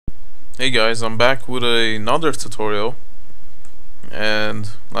Hey guys, I'm back with another tutorial, and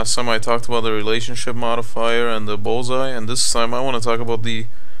last time I talked about the relationship modifier and the bullseye, and this time I want to talk about the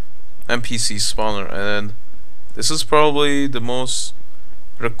NPC Spawner, and this is probably the most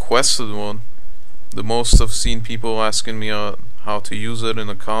requested one. The most I've seen people asking me how to use it in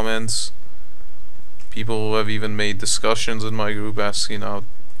the comments. People who have even made discussions in my group asking how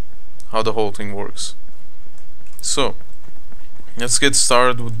the whole thing works. So let's get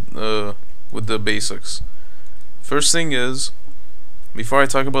started with the basics. First thing is, before I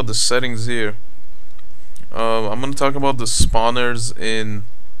talk about the settings here, I'm gonna talk about the spawners in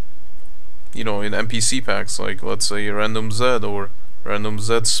NPC packs, like let's say random Z or random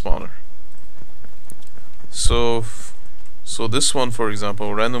Z spawner. So this one, for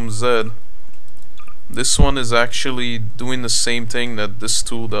example, random Z, this one is actually doing the same thing that this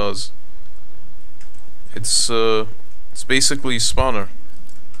tool does. It's basically spawner.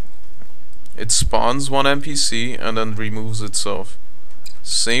 It spawns one NPC and then removes itself.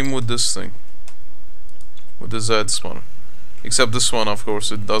 Same with this thing, with the Z spawner. Except this one, of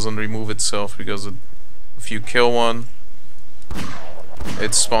course, it doesn't remove itself, because if you kill one,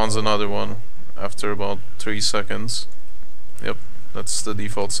 it spawns another one after about 3 seconds. Yep, that's the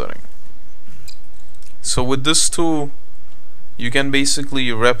default setting. So with this tool, you can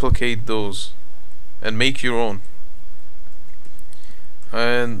basically replicate those and make your own.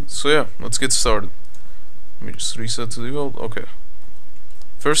 And so yeah, let's get started. Let me just reset to default. Okay.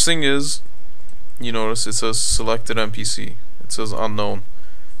 First thing is, you notice it says selected NPC. It says unknown.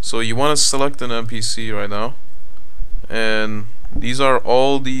 So you want to select an NPC right now, and these are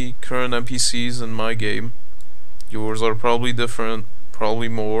all the current NPCs in my game. Yours are probably different, probably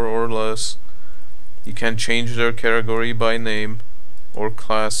more or less. You can change their category by name or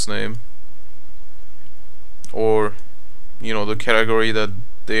class name, or the category that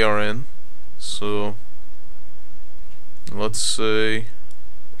they are in. So let's say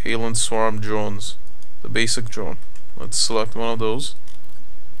Alien Swarm drones, the basic drone. Let's select one of those.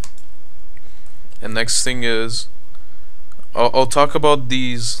 And next thing is, I'll talk about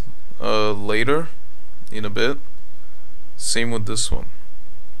these later in a bit. Same with this one.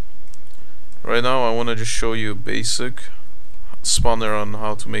 Right now I want to just show you a basic spawner on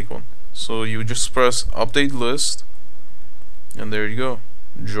how to make one. So you just press update list, and there you go,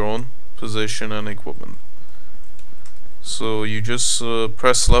 drone, position, and equipment. So you just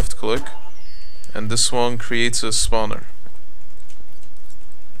press left click, and this one creates a spawner.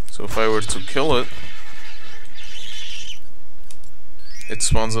 So if I were to kill it, it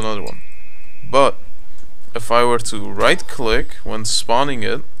spawns another one. But if I were to right click when spawning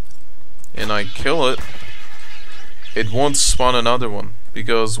it and I kill it, it won't spawn another one,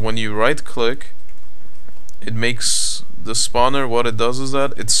 because when you right click, it makes the spawner, what it does is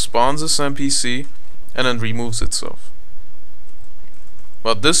that it spawns this NPC and then removes itself.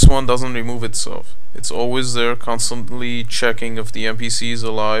 But this one doesn't remove itself. It's always there, constantly checking if the NPC is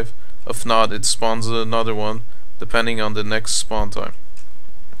alive. If not, it spawns another one depending on the next spawn time.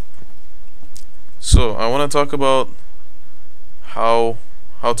 So I want to talk about how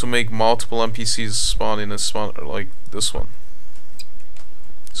to make multiple NPCs spawn in a spawner like this one.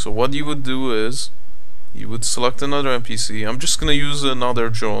 So what you would do is, you would select another NPC. I'm just gonna use another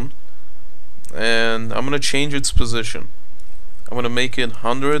drone, and I'm gonna change its position. I'm gonna make it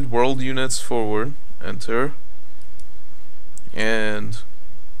 100 world units forward, enter, and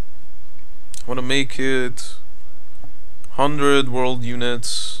I wanna make it 100 world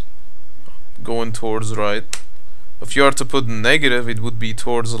units going towards right. If you are to put negative, it would be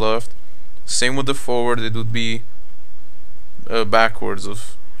towards left. Same with the forward, it would be backwards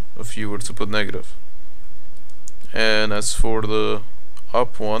if you were to put negative. And as for the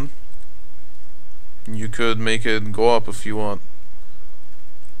up one, you could make it go up if you want,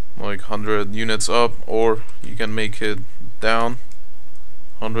 like 100 units up, or you can make it down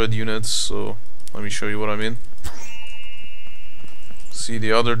 100 units. So let me show you what I mean. See,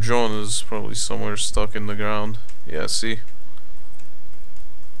 the other drone is probably somewhere stuck in the ground. Yeah, see?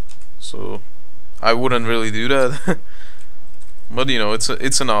 So I wouldn't really do that. But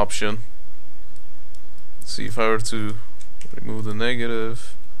it's an option. See, if I were to remove the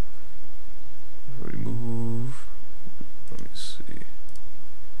negative, let me see,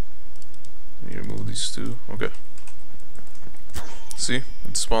 let me remove these two. Okay, see,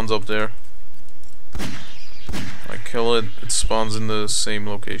 it spawns up there. I kill it, it spawns in the same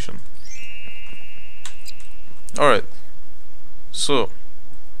location. Alright, so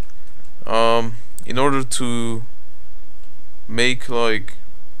in order to make like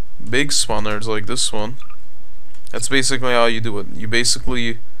big spawners like this one, that's basically how you do it. You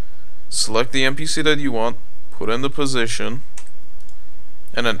basically select the NPC that you want, put in the position,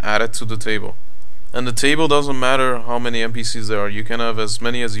 and then add it to the table. And the table doesn't matter how many NPCs there are, you can have as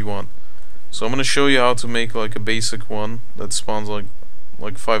many as you want. So I'm going to show you how to make like a basic one that spawns like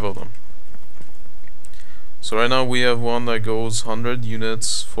 5 of them. So right now we have one that goes 100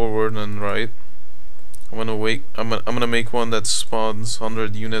 units forward and right. I'm gonna make one that spawns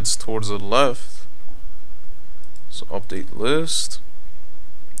 100 units towards the left. So update list,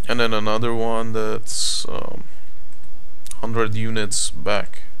 and then another one that's 100 units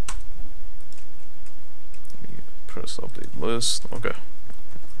back. Let me press update list. Okay.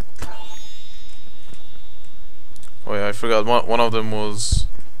 Oh yeah, I forgot. One of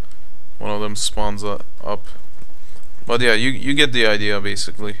them spawns up. But yeah, you get the idea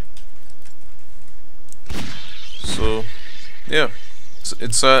basically. So yeah,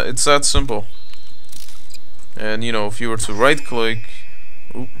 it's that simple. And you know, if you were to right click,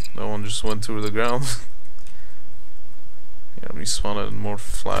 oop, that one just went through the ground. Yeah, let me spawn it in a more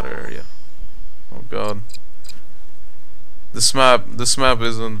flat area. Oh god, this map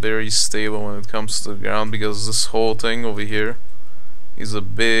isn't very stable when it comes to the ground, because this whole thing over here is a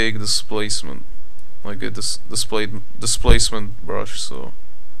big displacement, like a displacement brush. So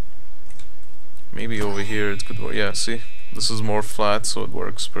maybe over here it could work. Yeah, see, this is more flat, so it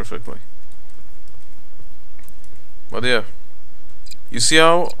works perfectly. But yeah, you see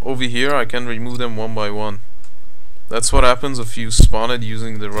how over here I can remove them one by one. That's what happens if you spawn it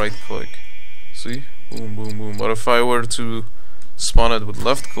using the right click. See, boom, boom, boom. But if I were to spawn it with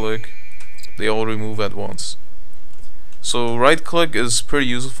left click, they all remove at once. So right click is pretty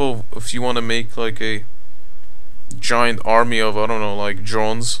useful if you want to make like a giant army of, I don't know, like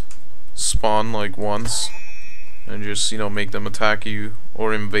drones spawn like once and just, you know, make them attack you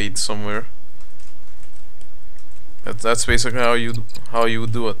or invade somewhere. That's basically how you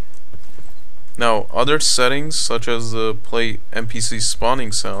would do it. Now other settings, such as the play NPC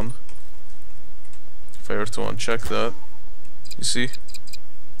spawning sound, if I were to uncheck that, you see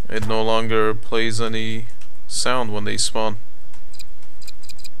it no longer plays any sound when they spawn.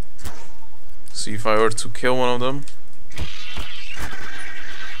 See, if I were to kill one of them,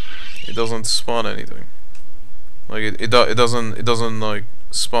 it doesn't spawn anything. Like it doesn't like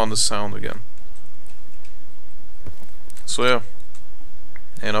spawn the sound again. So yeah,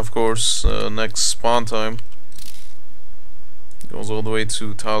 and of course next spawn time goes all the way to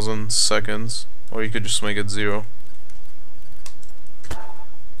 1000 seconds, or you could just make it 0.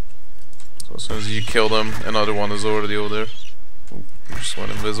 So as soon as you kill them, another one is already over there. Oop, just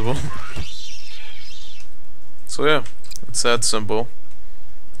went invisible. So yeah, it's that simple.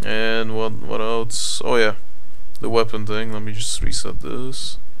 And what else? Oh yeah, the weapon thing. Let me just reset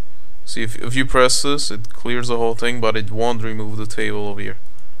this. See, if you press this, it clears the whole thing, but it won't remove the table over here.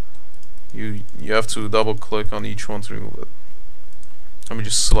 You have to double click on each one to remove it. Let me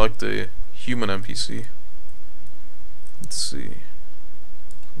just select the human NPC. Let's see.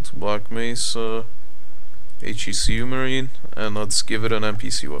 It's Black Mesa, HECU Marine, and let's give it an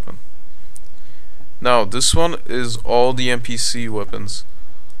NPC weapon. Now this one is all the NPC weapons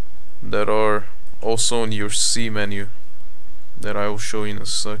that are also in your C menu that I will show you in a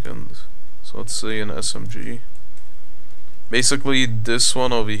second. So let's say an SMG. Basically this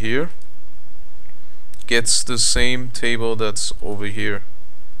one over here gets the same table that's over here.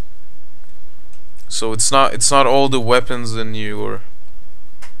 So it's not all the weapons in your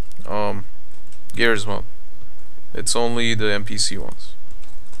Gears mod. It's only the NPC ones.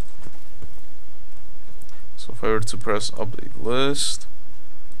 So if I were to press update list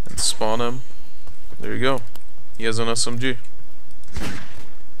and spawn him, there you go. He has an SMG.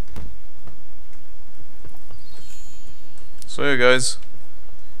 So yeah guys,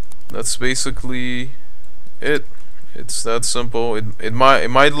 that's basically it. It's that simple. It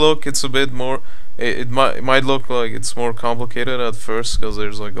might look it's a bit more it might look like it's more complicated at first because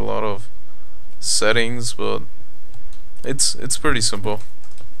there's like a lot of settings, but it's pretty simple.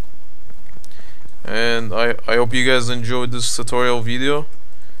 And I hope you guys enjoyed this tutorial video.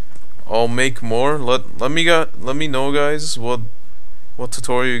 I'll make more. Let me know guys what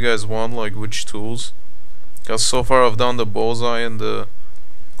tutorial you guys want, like which tools, because so far I've done the bullseye and the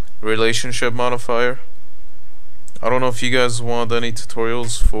relationship modifier. I don't know if you guys want any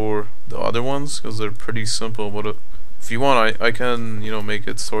tutorials for the other ones because they're pretty simple, but if you want I can, you know, make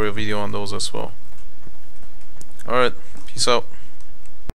a tutorial video on those as well. Alright, peace out.